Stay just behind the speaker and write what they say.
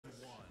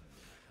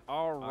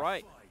All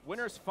right.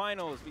 Winners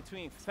finals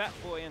between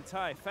Phatb0i and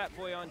Ty.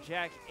 Phatb0i on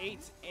Jack-8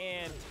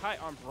 and Ty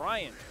on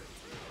Bryan.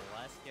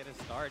 Let's get it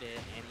started.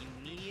 And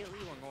immediately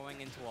we're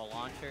going into a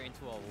launcher,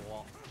 into a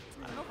wall.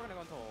 I don't know if we're going to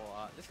go into a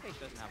wall. This stage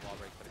doesn't have wall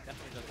breaks, but it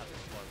definitely does have some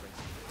floor breaks.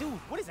 Dude,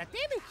 what is that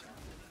damage?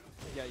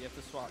 Yeah, you have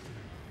to swap.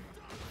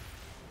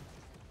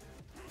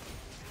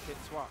 Hit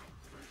swap.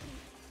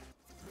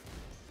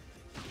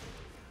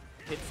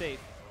 Hit save.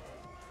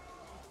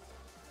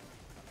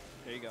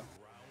 There you go.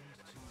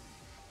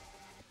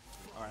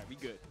 All right, we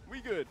good. We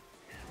good.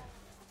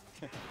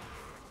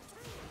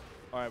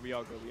 All right, we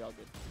all good. We all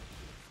good.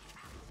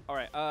 All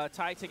right,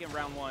 Ty taking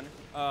round one.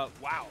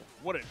 Wow,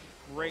 what a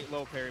great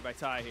low parry by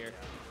Ty here.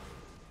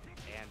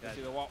 And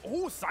see the wall.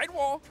 Oh, side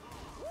wall.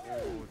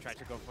 Ooh, tried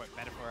to go for it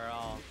better for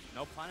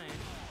no punish.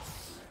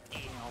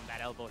 Damn,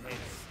 that elbow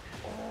hits.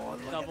 Oh,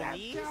 double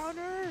knee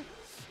counter.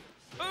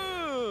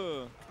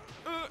 Oh,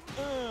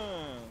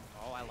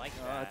 I like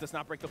that. It does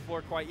not break the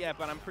floor quite yet,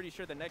 but I'm pretty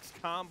sure the next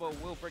combo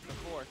will break the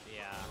floor.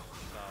 Yeah,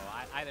 so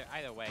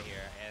either way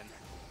here. And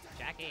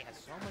Jack-8 has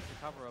so much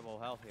recoverable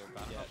health here,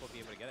 but I don't know if we'll be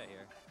able to get it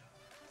here.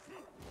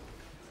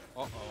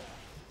 Uh-oh. All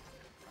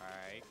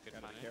right, good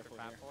punish for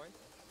Phatb0i. And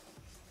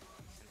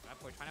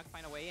Phatb0i trying to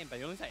find a way in, but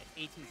he only has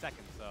 18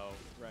 seconds, so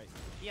right.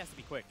 He has to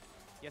be quick.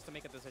 He has to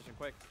make a decision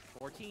quick.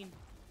 14.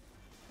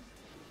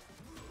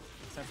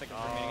 10 seconds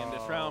remaining in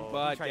this round,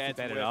 but that's with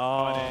it.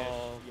 punish.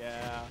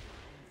 Yeah.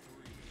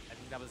 I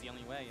think that was the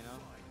only way, you know,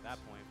 at that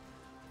point.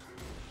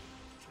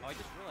 Oh, I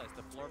just realized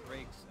the floor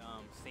breaks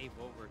save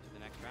over to the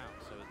next round,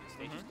 so the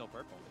stage is still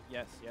purple.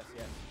 Yes, yes,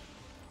 yes.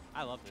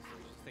 I love this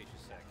stage. This stage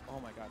is sick. Oh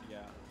my god,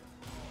 yeah.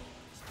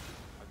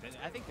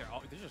 I think they're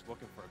just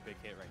looking for a big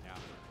hit right now.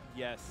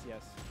 Yes,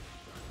 yes.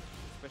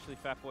 Especially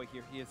Phatb0i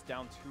here. He is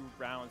down 2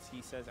 rounds.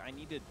 He says, I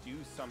need to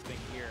do something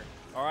here.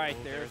 All right,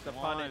 there's the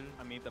punish.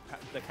 I mean,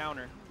 the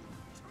counter.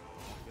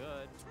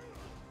 Good.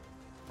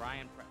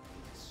 Bryan,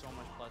 so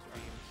much plus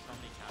range, so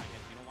many counter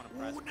hits. You don't want to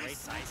press. Ooh, nice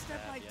side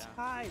step by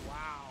Ty.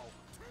 Wow.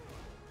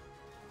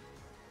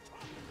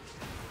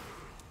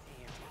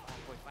 Damn,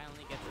 Phatb0i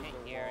finally gets hit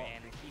here,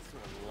 and he's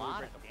doing a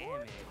lot of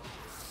damage.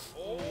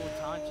 Oh,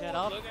 taunch it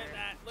up. Look at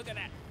that. Look at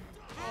that.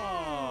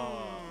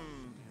 Oh.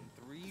 And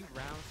 3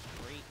 rounds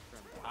straight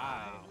from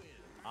Ty.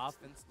 Wow.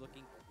 Offense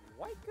looking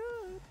quite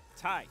good.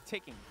 Ty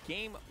taking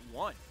game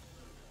 1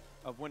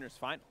 of winners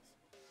finals.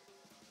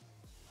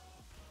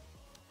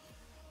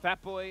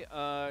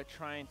 Phatb0i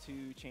trying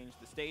to change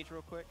the stage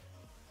real quick.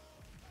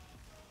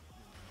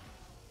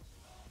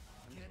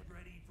 Get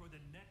ready for the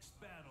next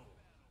battle.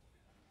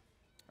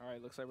 All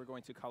right, looks like we're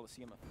going to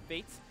Coliseum of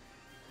Fates.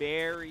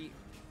 Very,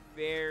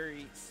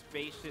 very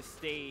spacious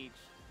stage.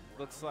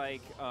 Looks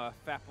like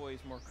Phatb0i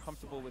is more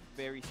comfortable with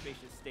very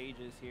spacious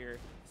stages here.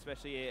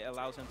 Especially it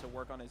allows him to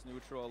work on his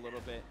neutral a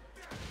little bit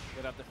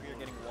without the fear of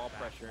getting wall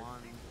pressure.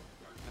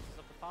 Messes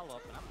up the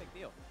follow-up, but not a big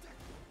deal.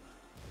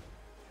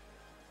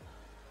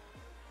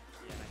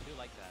 Yeah, and I do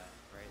like that,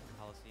 right? The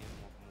Coliseum,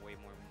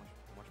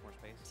 much more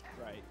space.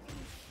 Right.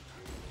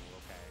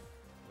 Ooh, okay.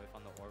 Whip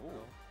on the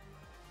orbital.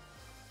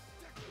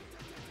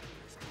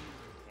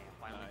 Damn,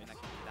 finally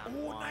connecting down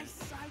one. Nice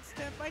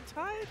sidestep by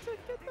Ty to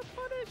get the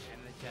punish.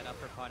 And the jet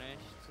upper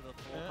punish to the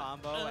full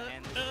combo,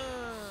 and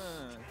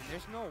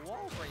there's no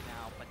walls right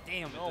now, but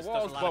damn, no it just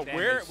walls, does a lot of but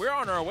damage. we're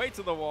on our way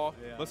to the wall.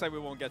 Yeah. Looks like we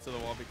won't get to the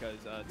wall because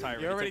Ty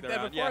already took did the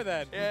round. before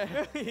that.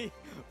 Yeah.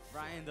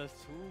 Bryan does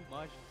too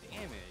much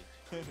damage.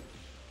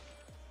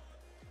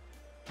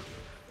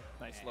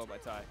 Nice slow by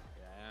Ty.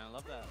 Yeah, and I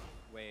love that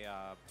way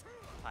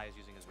Ty is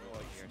using his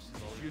movement here.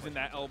 Slowly using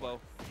that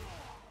elbow.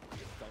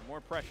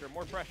 More pressure,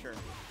 more pressure.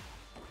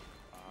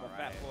 All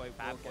right.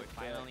 Phatb0i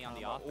finally on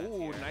the offense.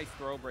 Ooh, here. nice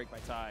throw break by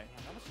Ty. Man,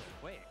 that was so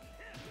quick.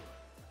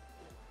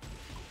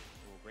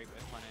 Ooh, great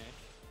whip punish.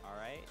 All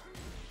right.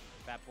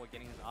 Phatb0i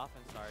getting his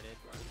offense started.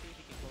 Let's see if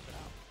he can close it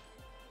out.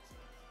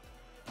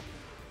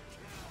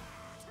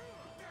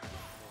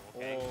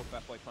 Okay. Oh,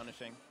 Phatb0i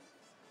punishing.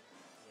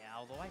 Yeah,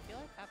 although I feel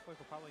like Phatb0i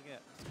could probably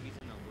squeeze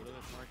in a little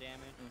bit more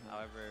damage.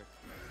 However,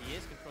 he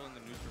is controlling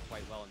the neutral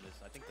quite well in this.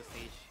 I think the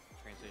stage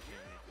transition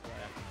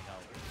definitely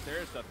helped.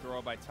 There's the throw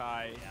by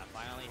Ty. Yeah,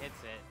 finally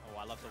hits it. Oh,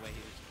 I love the way he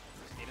just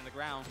stayed in the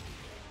ground.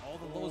 All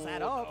the lows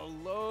add up. The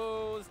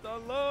lows, the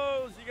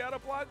lows. You got to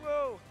block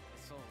low.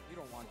 So you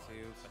don't want to,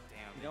 but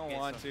damn. You don't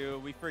want to.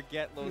 We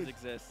forget lows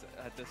exist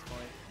at this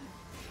point.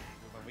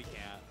 But we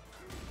can't.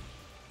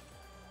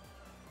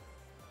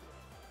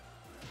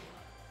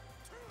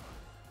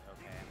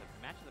 Okay, and the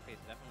match of the pace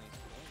is definitely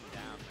slowing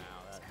down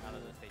now. Now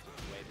that the stage is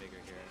way bigger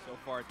here. So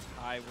far,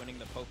 Ty winning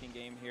the poking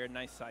game here.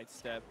 Nice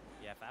sidestep.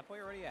 Yeah, Phatb0i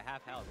already at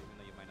half health, even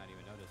though you might not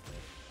even notice it.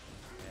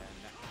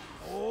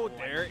 Oh,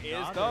 there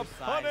is the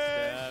punish.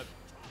 Yeah,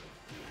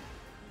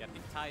 I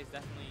think Ty is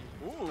definitely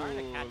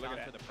starting to catch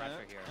on to the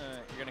pressure here.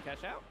 You're going to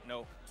cash out?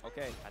 No.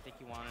 Okay. I think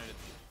he wanted it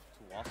to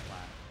wall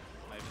splat.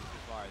 Might have been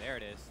too far. There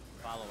it is.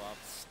 Follow up.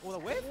 Oh, the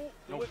whip?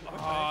 No.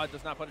 Oh, it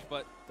does not punish,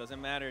 but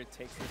doesn't matter. It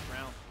takes this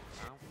round.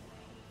 Wow.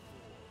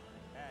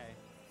 Okay.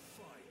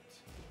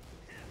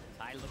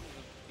 Ty looking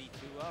to be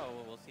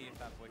 2-0. We'll see if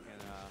Phatb0i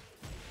can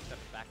step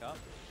it back up.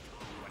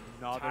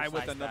 Ty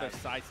with another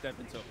sidestep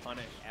into a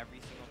punish. Every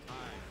single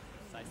time.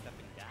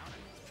 Sidestepping down.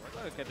 And it's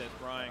working. Look at this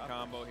Bryan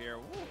combo here.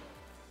 Woo.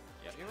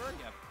 Yeah, you're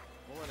already at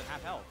more than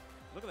half health.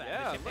 Look at that.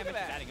 Yeah, the chip look at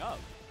damage is that. adding up.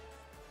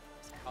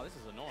 Oh, this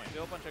is annoying.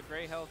 Still a bunch of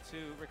gray health to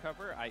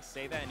recover. I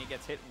say that, and he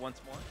gets hit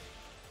once more.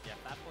 Yeah,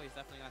 Phatb0i is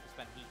definitely going to have to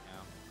spend heat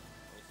now.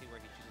 We'll see where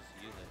he chooses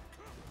to use it.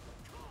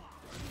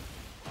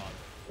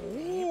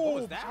 What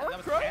was that? Power That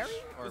was crush? parry?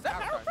 Or Was that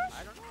power crush?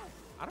 I don't know.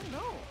 I don't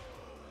know.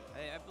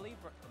 I believe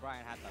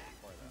Bryan had that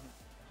before,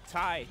 though.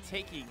 Ty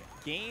taking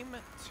game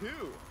 2.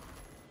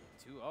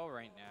 2-0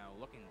 right now,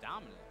 looking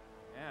dominant.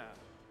 Yeah.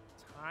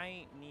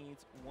 Ty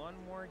needs one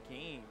more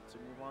game to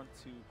move on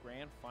to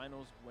Grand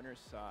Finals winner's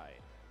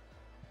side.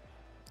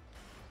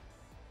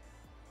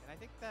 And I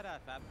think that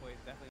Phatb0i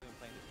has definitely been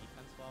playing the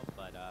defense well,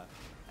 but I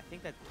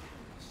think that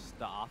just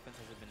the offense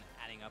hasn't been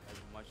adding up as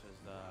much as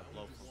the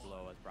blow for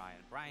blow as Bryan.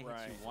 Bryan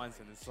hits you once,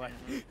 and it's like,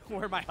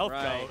 where'd my health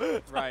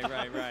go?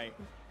 Right.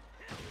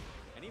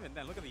 And even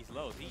then, look at these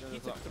lows. He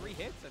took 3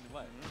 hits and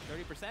what,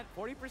 30%,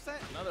 40%?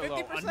 Another 50%?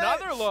 low.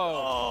 Another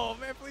low. Oh,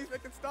 man, please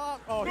make it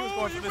stop. Oh, he was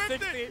going for the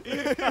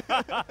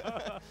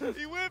 60.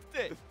 He whipped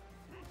it.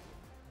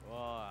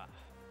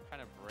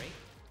 Trying to break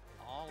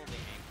all of the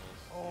ankles.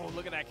 Oh,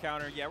 look at that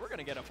counter. Yeah, we're going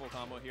to get a full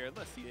combo here.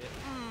 Let's see it.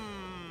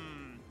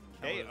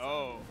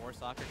 KO. 4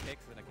 soccer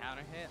kicks and a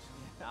counter hit.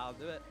 I'll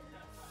do it.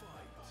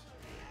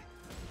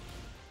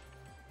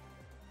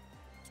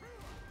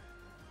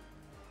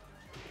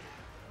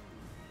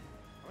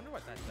 I wonder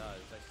what that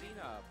does. I've seen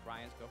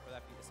Bryan's go for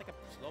that. It's like a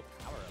slow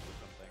power up or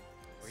something.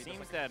 It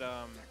seems that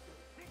Oh,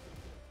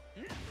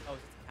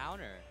 it's a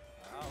counter.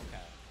 Oh,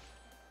 okay.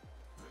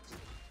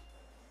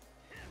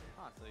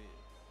 Huh, so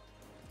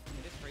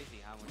it is crazy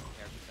how many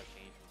characters have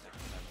changed from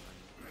Tekken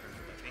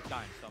 7. They've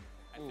gotten some.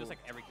 It feels like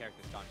every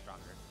character's gotten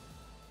stronger.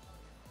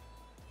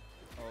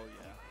 Oh,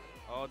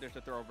 yeah. Oh, there's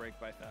a throw break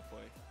by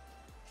Phatb0i.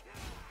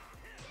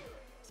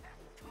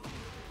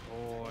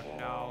 Oh,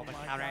 no. The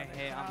counter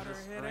hit on the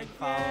spring again.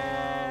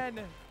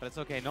 follow. But it's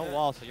okay. No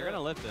wall, so you're going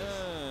to lift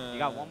this. You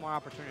got one more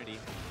opportunity.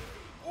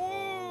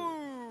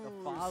 Ooh! The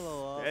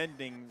follow-up.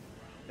 Ending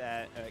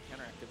that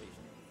counter activation.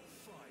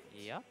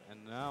 Yep.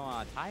 And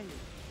now Ty is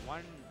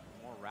one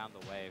more round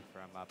away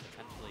from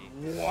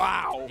potentially.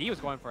 Wow! He was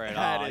going for it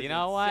That all. is You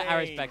know what? I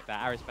insane. respect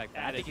that. I respect that.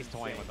 I That think is he's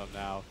toying insane. with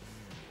them now.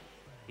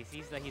 He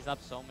sees that he's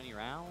up so many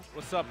rounds.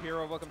 What's up,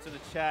 hero? Welcome to the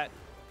chat.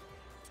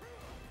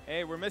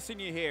 Hey, we're missing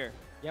you here.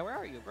 Yeah, where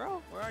are you,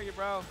 bro? Where are you,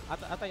 bro? I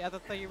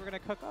thought you were going to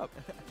cook up.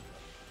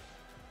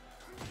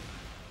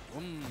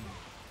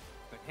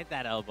 Hit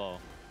that elbow.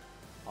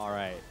 All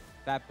right.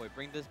 Phatb0i,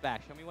 bring this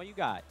back. Show me what you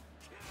got.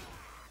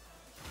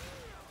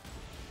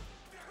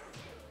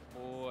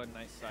 Oh, a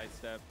nice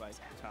sidestep by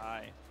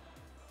Ty.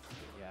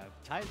 Yeah,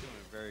 Ty's doing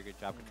a very good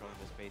job controlling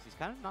this space. He's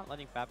kind of not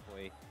letting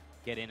Phatb0i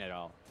get in at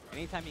all.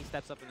 Anytime he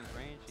steps up in his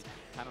range, he's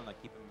kind of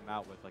like keeping him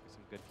out with like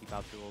some good keep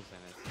out tools, and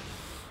it's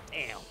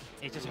damn,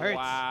 it just hurts.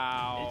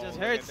 Wow. It just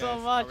Look hurts at so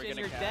this. much, Are we and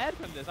gonna you're cash? dead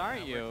from this,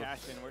 aren't Yeah, you? we're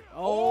cashing.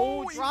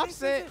 Oh, he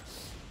drops it.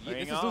 Hang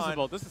This is on.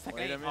 losable. This is Tekken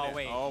Wait a 8. minute. Oh,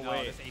 wait. Oh, no,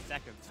 wait. this is 8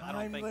 seconds. I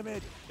don't Time think.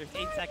 limit. There's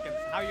 8 seconds.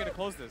 How are you going to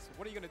close this?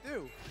 What are you going to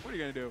do? What are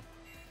you going to do?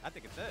 I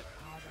think it's it.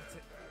 Oh, that's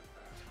it.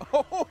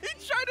 Oh, he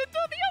tried to do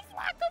the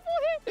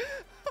unblockable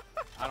hit.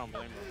 I don't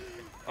blame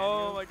him.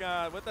 Oh my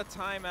God! With the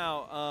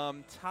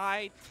timeout,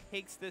 Ty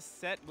takes this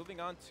set, moving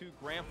on to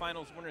Grand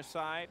Finals winner's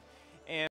side.